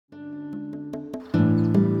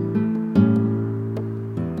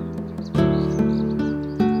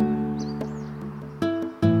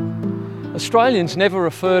Australians never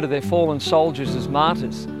refer to their fallen soldiers as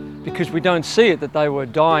martyrs because we don't see it that they were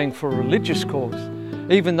dying for a religious cause,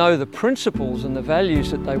 even though the principles and the values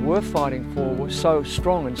that they were fighting for were so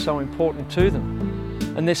strong and so important to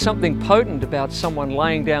them. And there's something potent about someone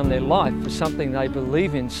laying down their life for something they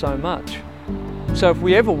believe in so much. So if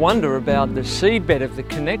we ever wonder about the seedbed of the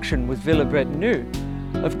connection with Villers Bretonneux,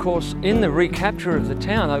 of course, in the recapture of the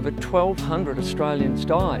town, over 1,200 Australians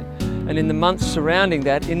died. And in the months surrounding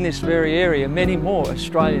that, in this very area, many more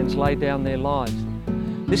Australians laid down their lives.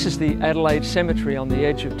 This is the Adelaide Cemetery on the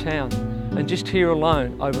edge of town, and just here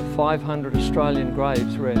alone, over 500 Australian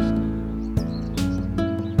graves rest.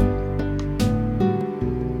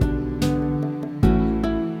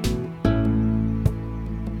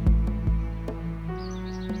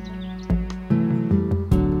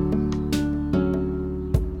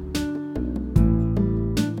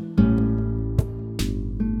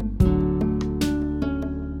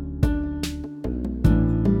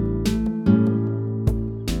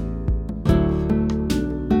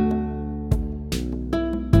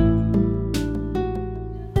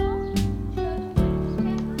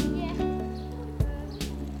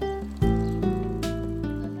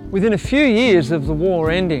 Within a few years of the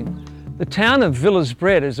war ending, the town of Villers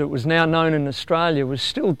Bretonneux, as it was now known in Australia, was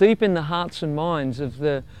still deep in the hearts and minds of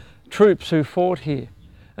the troops who fought here,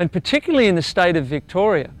 and particularly in the state of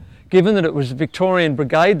Victoria, given that it was the Victorian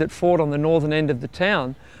Brigade that fought on the northern end of the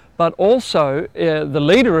town, but also the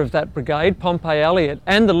leader of that brigade, Pompey Elliott,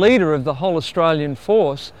 and the leader of the whole Australian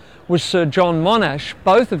force was Sir John Monash.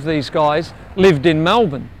 Both of these guys lived in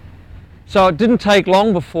Melbourne. So it didn't take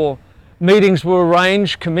long before meetings were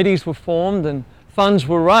arranged, committees were formed and funds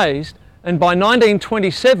were raised, and by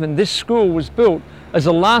 1927 this school was built as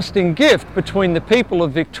a lasting gift between the people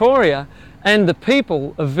of Victoria and the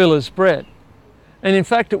people of Villers Bretonneux. And in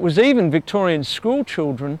fact it was even Victorian school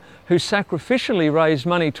children who sacrificially raised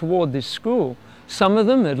money toward this school. Some of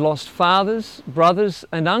them had lost fathers, brothers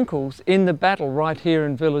and uncles in the battle right here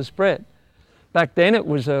in Villers Bretonneux. Back then it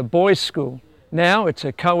was a boys' school. Now it's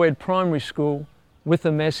a co-ed primary school with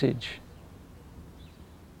a message.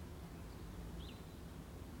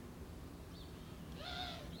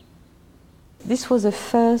 This was the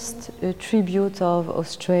first tribute of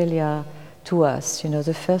Australia to us, you know,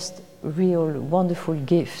 the first real wonderful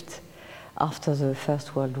gift after the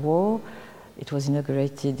First World War. It was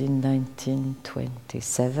inaugurated in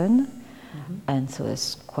 1927, and so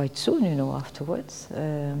that's quite soon, you know, afterwards.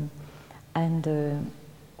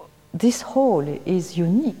 This hall is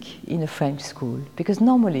unique in a French school, because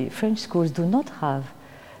normally French schools do not have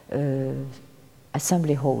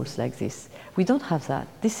assembly halls like this. We don't have that.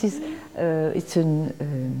 This is, it's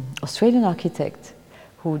an Australian architect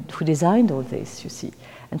who designed all this, you see.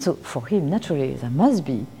 And so for him, naturally, there must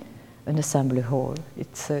be an assembly hall.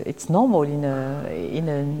 It's normal in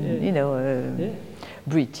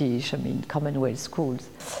British, I mean, Commonwealth schools.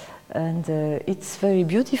 And it's very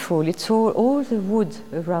beautiful. It's all the wood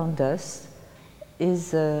around us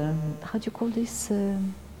is, how do you call this?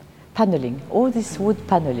 Paneling. All this wood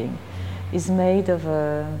paneling is made of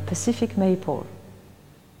Pacific maple.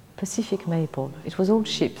 Pacific maple. It was all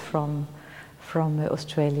shipped from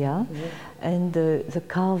Australia, and the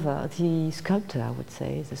carver, the sculptor, I would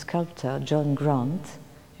say, the sculptor John Grant.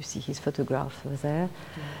 You see his photograph over there.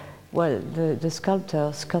 Well, the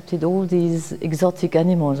sculptor sculpted all these exotic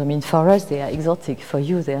animals. I mean, for us they are exotic. For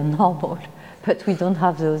you they are normal, but we don't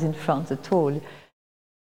have those in France at all.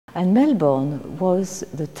 And Melbourne was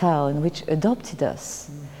the town which adopted us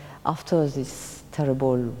after this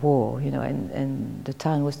terrible war, you know, and the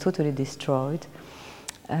town was totally destroyed,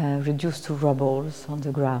 reduced to rubble on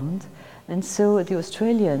the ground. And so the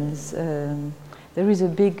Australians, there is a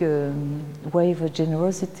big wave of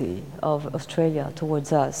generosity of Australia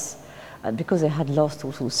towards us, because they had lost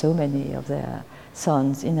also so many of their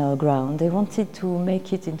sons in our ground. They wanted to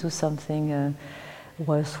make it into something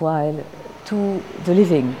worthwhile to the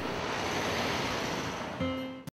living.